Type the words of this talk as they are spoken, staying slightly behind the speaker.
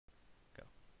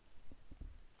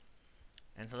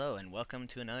Hello and welcome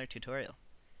to another tutorial.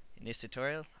 In this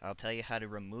tutorial, I'll tell you how to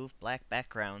remove black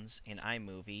backgrounds in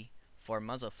iMovie for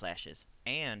muzzle flashes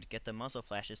and get the muzzle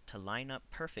flashes to line up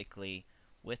perfectly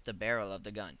with the barrel of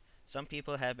the gun. Some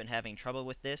people have been having trouble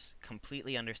with this,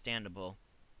 completely understandable,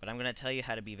 but I'm going to tell you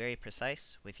how to be very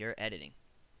precise with your editing.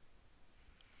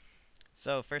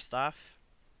 So first off,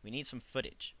 we need some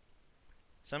footage.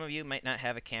 Some of you might not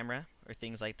have a camera or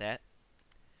things like that,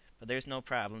 but there's no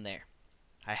problem there.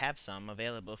 I have some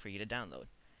available for you to download.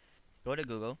 Go to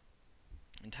Google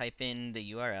and type in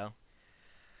the URL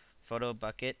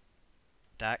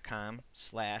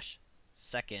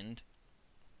photobucket.com/second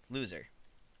loser.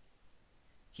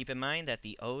 Keep in mind that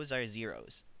the O's are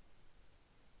zeros.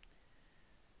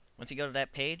 Once you go to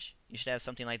that page, you should have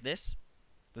something like this.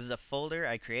 This is a folder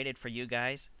I created for you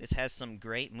guys. This has some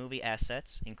great movie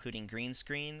assets, including green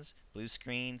screens, blue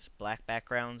screens, black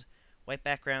backgrounds, white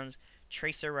backgrounds,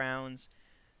 tracer rounds,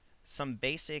 some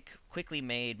basic, quickly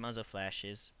made muzzle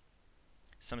flashes,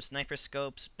 some sniper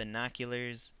scopes,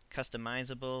 binoculars,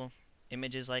 customizable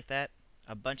images like that,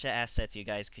 a bunch of assets you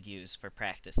guys could use for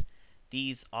practice.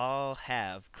 These all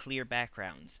have clear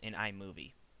backgrounds in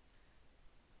iMovie.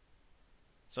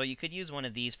 So you could use one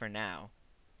of these for now,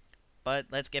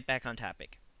 but let's get back on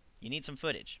topic. You need some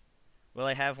footage. Well,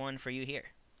 I have one for you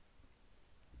here.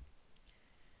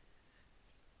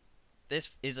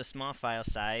 This is a small file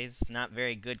size, not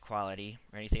very good quality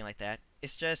or anything like that.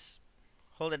 It's just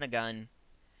holding a gun.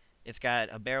 It's got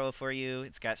a barrel for you,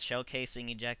 it's got shell casing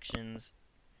ejections,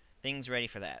 things ready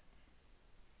for that.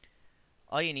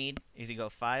 All you need is you go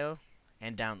File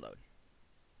and Download.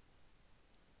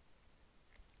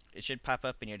 It should pop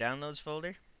up in your Downloads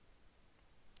folder.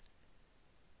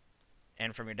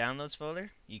 And from your Downloads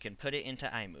folder, you can put it into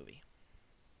iMovie.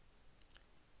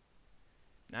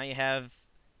 Now you have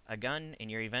a gun in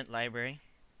your event library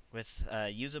with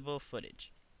usable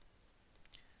footage.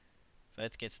 So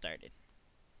let's get started.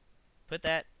 Put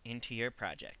that into your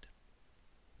project.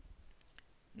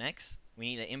 Next, we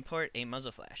need to import a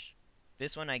muzzle flash.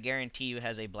 This one I guarantee you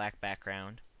has a black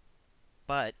background,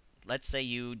 but let's say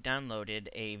you downloaded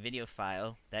a video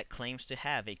file that claims to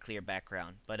have a clear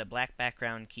background, but a black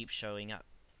background keeps showing up.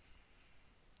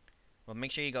 Well,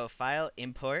 make sure you go File,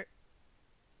 Import,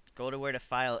 go to where the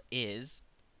file is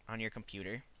on your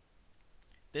computer.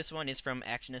 This one is from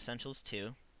Action Essentials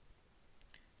 2.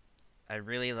 I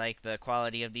really like the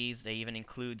quality of these. They even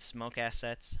include smoke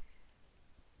assets.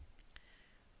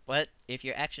 But if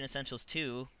your Action Essentials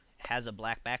 2 has a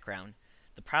black background,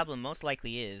 the problem most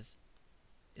likely is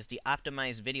the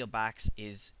optimized video box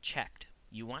is checked.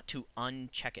 You want to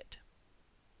uncheck it.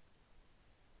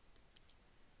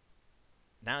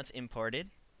 Now it's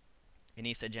imported. It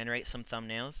needs to generate some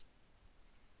thumbnails,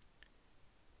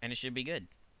 and it should be good.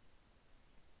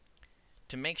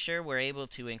 To make sure we're able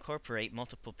to incorporate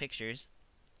multiple pictures,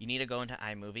 you need to go into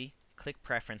iMovie, click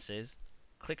Preferences,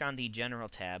 click on the General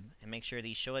tab, and make sure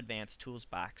the Show Advanced Tools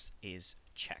box is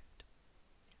checked.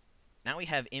 Now we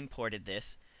have imported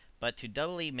this, but to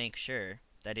doubly make sure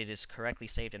that it is correctly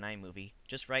saved in iMovie,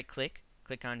 just right-click,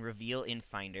 click on Reveal in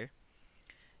Finder.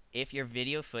 If your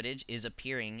video footage is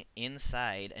appearing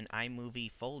inside an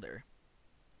iMovie folder,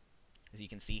 as you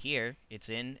can see here, it's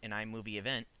in an iMovie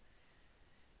event,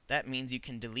 that means you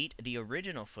can delete the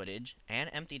original footage and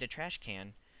empty the trash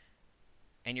can,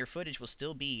 and your footage will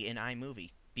still be in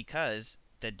iMovie because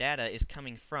the data is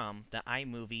coming from the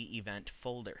iMovie event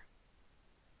folder.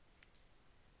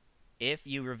 If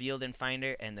you revealed in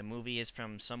Finder and the movie is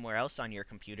from somewhere else on your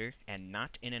computer and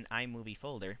not in an iMovie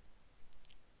folder,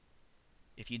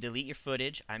 if you delete your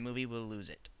footage, iMovie will lose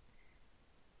it.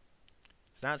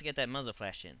 So now let's get that muzzle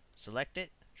flash in. Select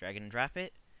it, drag it and drop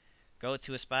it, go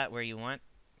to a spot where you want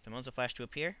the muzzle flash to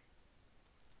appear.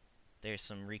 There's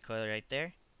some recoil right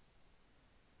there.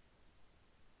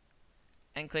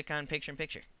 And click on Picture in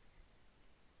Picture.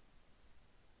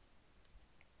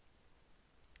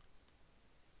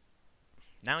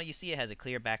 Now you see it has a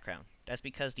clear background. That's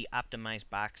because the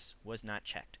optimized box was not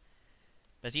checked.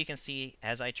 But as you can see,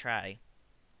 as I try,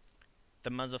 the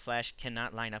muzzle flash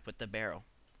cannot line up with the barrel.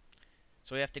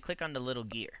 So we have to click on the little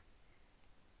gear.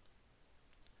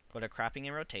 Go to Cropping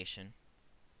and Rotation,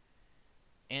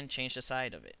 and change the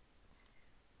side of it.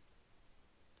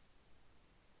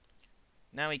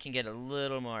 Now we can get a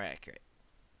little more accurate.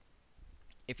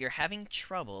 If you're having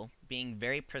trouble being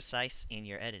very precise in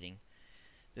your editing,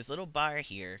 this little bar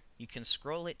here, you can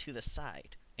scroll it to the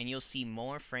side and you'll see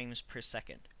more frames per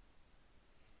second.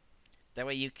 That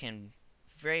way you can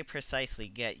very precisely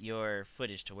get your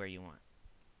footage to where you want.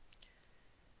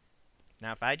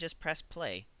 Now if I just press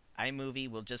play, iMovie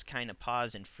will just kind of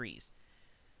pause and freeze.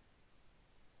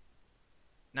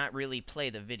 not really play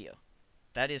the video.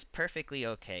 That is perfectly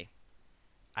okay.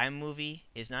 iMovie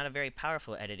is not a very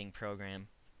powerful editing program.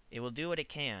 It will do what it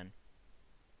can,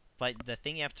 but the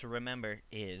thing you have to remember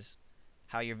is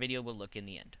how your video will look in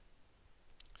the end.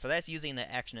 So that's using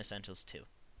the Action Essentials 2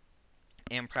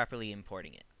 and properly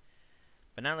importing it.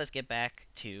 But now let's get back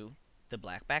to the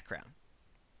black background.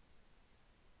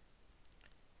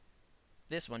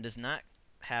 This one does not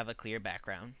have a clear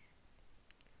background.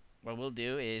 What we'll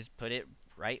do is put it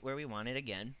right where we want it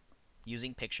again,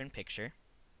 using picture-in-picture.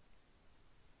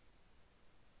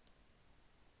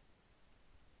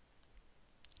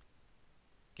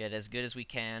 Get as good as we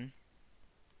can.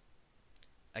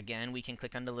 Again, we can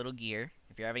click on the little gear.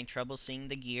 If you're having trouble seeing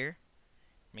the gear,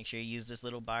 make sure you use this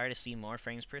little bar to see more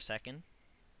frames per second.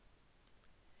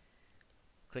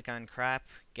 Click on crop,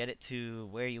 get it to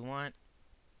where you want,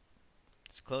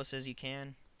 as close as you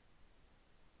can.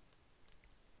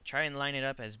 Try and line it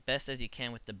up as best as you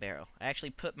can with the barrel. I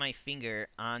actually put my finger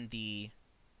on the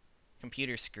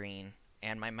computer screen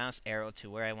and my mouse arrow to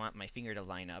where I want my finger to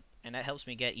line up, and that helps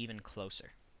me get even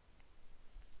closer.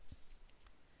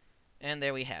 And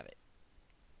there we have it.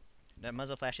 That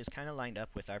muzzle flash is kind of lined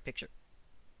up with our picture.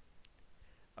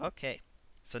 Okay,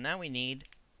 so now we need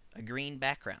a green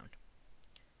background.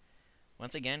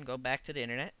 Once again, go back to the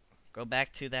internet. Go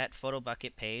back to that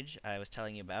photobucket page I was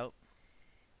telling you about.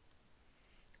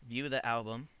 View the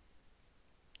album.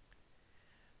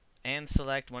 And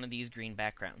select one of these green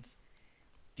backgrounds.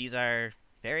 These are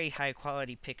very high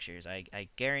quality pictures. I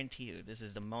guarantee you this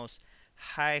is the most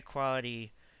high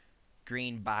quality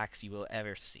green box you will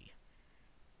ever see.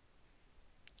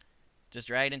 Just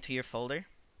drag it into your folder.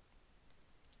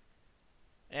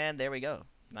 And there we go.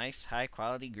 Nice high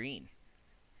quality green.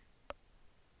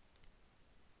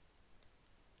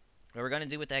 What we're going to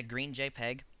do with that green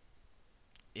JPEG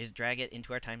is drag it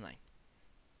into our timeline.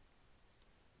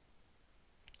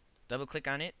 Double click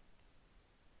on it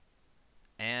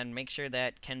and make sure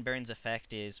that Ken Burns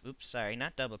effect is, oops, sorry,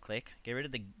 not double click. Get rid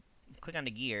of the, click on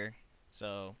the gear.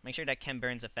 So make sure that Ken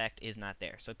Burns effect is not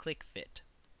there. So click fit.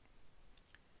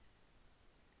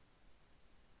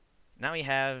 Now we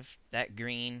have that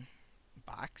green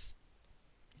box.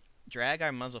 Drag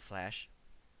our muzzle flash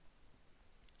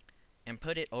and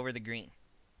put it over the green.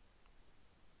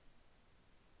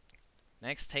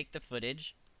 Next, take the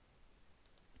footage,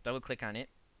 double click on it,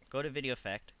 go to video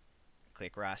effect,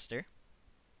 click raster,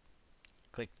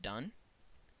 click done.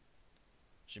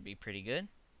 Should be pretty good.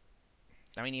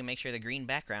 Now we need to make sure the green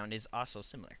background is also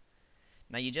similar.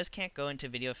 Now you just can't go into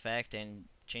video effect and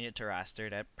change it to raster.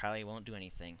 That probably won't do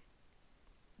anything.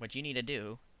 What you need to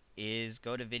do is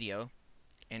go to video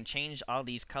and change all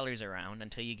these colors around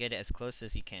until you get it as close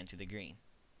as you can to the green.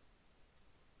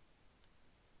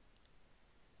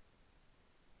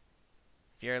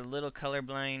 If you're a little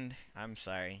colorblind, I'm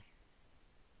sorry.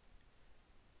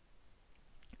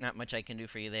 Not much I can do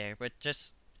for you there, but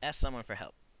just ask someone for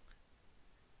help.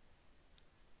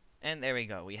 And there we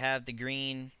go. We have the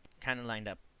green kind of lined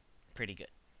up pretty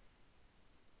good.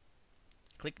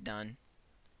 Click done.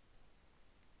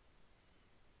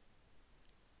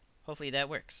 Hopefully that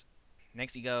works.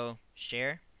 Next you go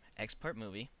share, export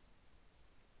movie.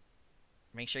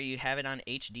 Make sure you have it on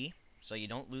HD so you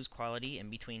don't lose quality in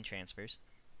between transfers.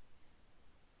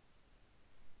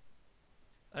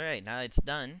 Alright, now it's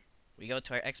done. We go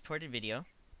to our exported video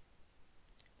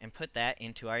and put that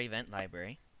into our event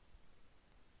library.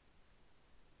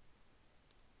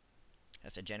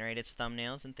 Has to generate its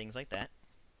thumbnails and things like that.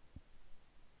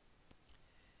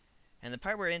 And the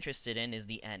part we're interested in is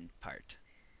the end part.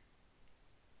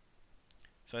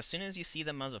 So as soon as you see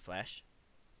the muzzle flash,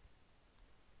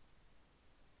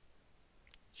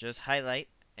 just highlight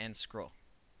and scroll.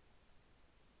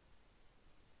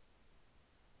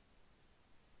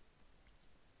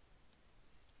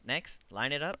 Next,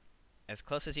 line it up as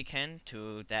close as you can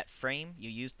to that frame you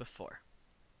used before.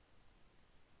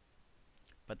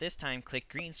 But this time, click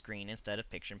green screen instead of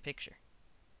picture-in-picture.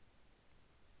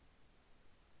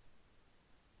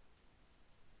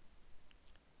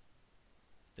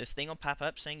 This thing will pop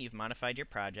up saying you've modified your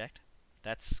project.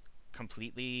 That's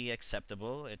completely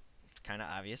acceptable. It's kind of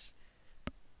obvious.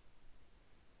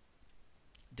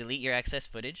 Delete your excess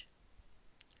footage.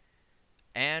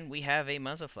 And we have a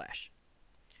muzzle flash.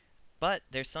 But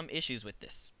there's some issues with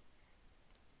this.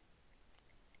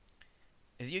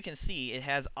 As you can see, it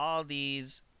has all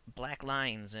these black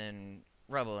lines and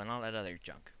rubble and all that other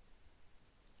junk.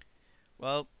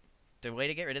 Well, the way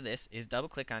to get rid of this is double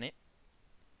click on it,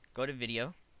 go to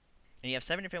video, and you have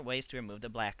 7 different ways to remove the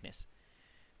blackness.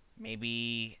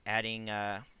 Maybe adding,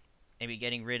 maybe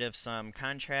getting rid of some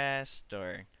contrast,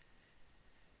 or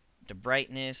the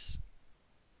brightness.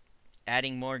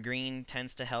 Adding more green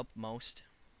tends to help most.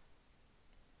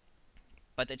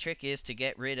 But the trick is to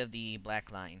get rid of the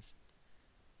black lines.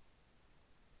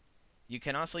 You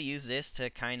can also use this to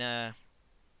kind of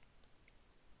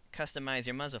customize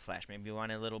your muzzle flash. Maybe you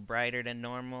want it a little brighter than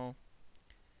normal.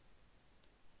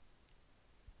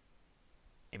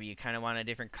 Maybe you kind of want a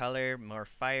different color, more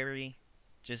fiery.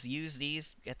 Just use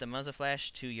these, get the muzzle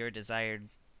flash to your desired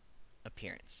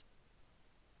appearance.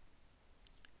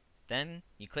 Then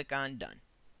you click on Done.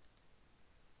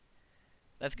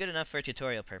 That's good enough for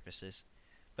tutorial purposes.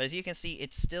 But as you can see,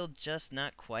 it's still just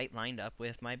not quite lined up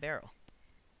with my barrel.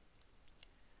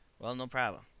 Well, no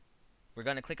problem. We're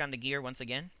going to click on the gear once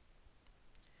again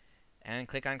and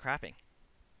click on cropping.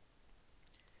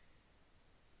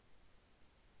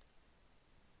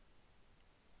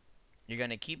 You're going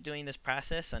to keep doing this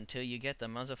process until you get the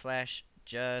muzzle flash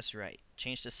just right.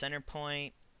 Change the center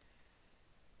point,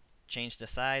 change the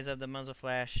size of the muzzle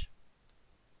flash.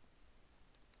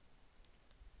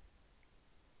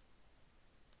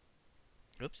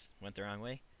 Oops, went the wrong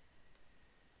way.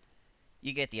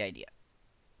 You get the idea.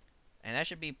 And that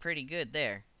should be pretty good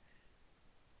there.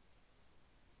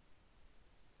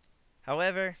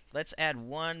 However, let's add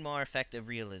one more effective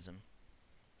realism.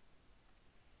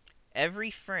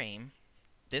 Every frame,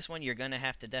 this one you're going to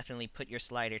have to definitely put your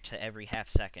slider to every half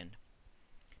second.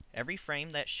 Every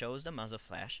frame that shows the muzzle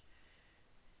flash,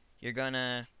 you're going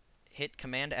to hit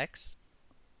Command X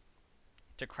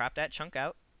to crop that chunk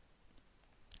out.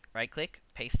 Right click,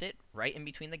 paste it right in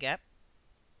between the gap.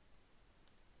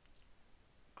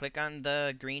 Click on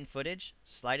the green footage,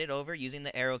 slide it over using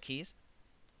the arrow keys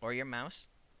or your mouse,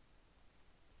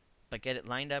 but get it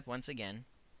lined up once again.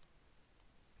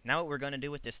 Now what we're going to do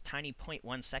with this tiny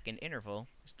 0.1 second interval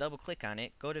is double click on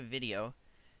it, go to video,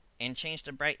 and change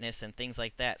the brightness and things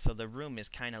like that so the room is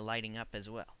kind of lighting up as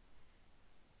well.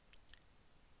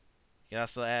 You can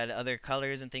also add other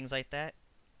colors and things like that.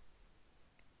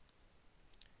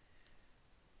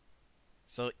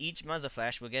 So each muzzle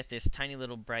flash will get this tiny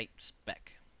little bright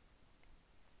speck.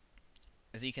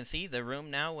 As you can see, the room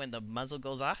now, when the muzzle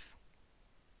goes off,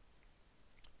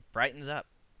 brightens up,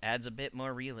 adds a bit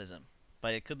more realism,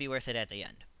 but it could be worth it at the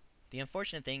end. The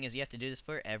unfortunate thing is you have to do this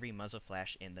for every muzzle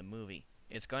flash in the movie.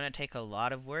 It's going to take a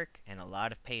lot of work and a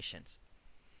lot of patience,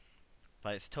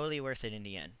 but it's totally worth it in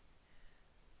the end.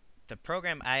 The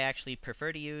program I actually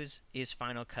prefer to use is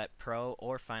Final Cut Pro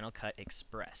or Final Cut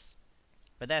Express,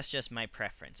 but that's just my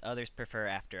preference. Others prefer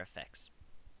After Effects.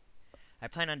 I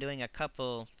plan on doing a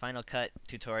couple Final Cut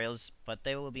tutorials, but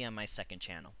they will be on my second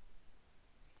channel.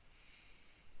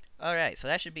 Alright, so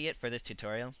that should be it for this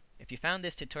tutorial. If you found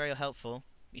this tutorial helpful,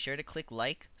 be sure to click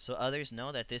like so others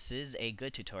know that this is a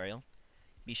good tutorial.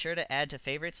 Be sure to add to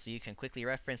favorites so you can quickly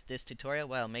reference this tutorial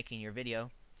while making your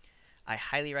video. I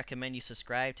highly recommend you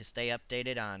subscribe to stay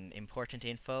updated on important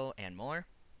info and more.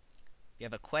 If you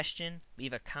have a question,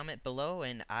 leave a comment below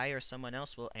and I or someone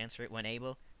else will answer it when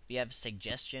able. If you have a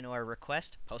suggestion or a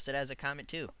request, post it as a comment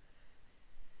too.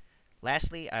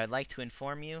 Lastly, I would like to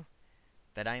inform you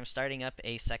that I am starting up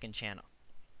a second channel.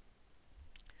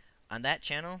 On that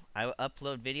channel, I will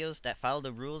upload videos that follow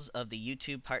the rules of the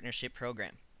YouTube Partnership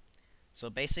Program. So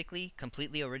basically,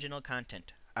 completely original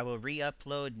content. I will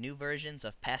re-upload new versions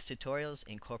of past tutorials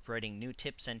incorporating new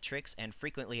tips and tricks and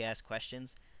frequently asked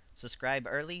questions. Subscribe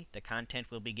early, the content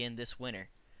will begin this winter.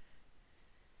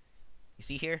 You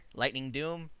see here, Lightning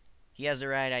Doom, he has the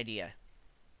right idea.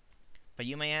 But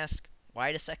you may ask,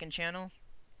 why the second channel?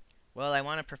 Well, I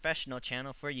want a professional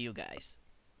channel for you guys.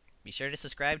 Be sure to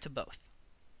subscribe to both.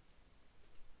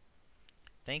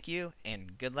 Thank you,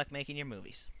 and good luck making your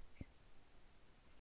movies.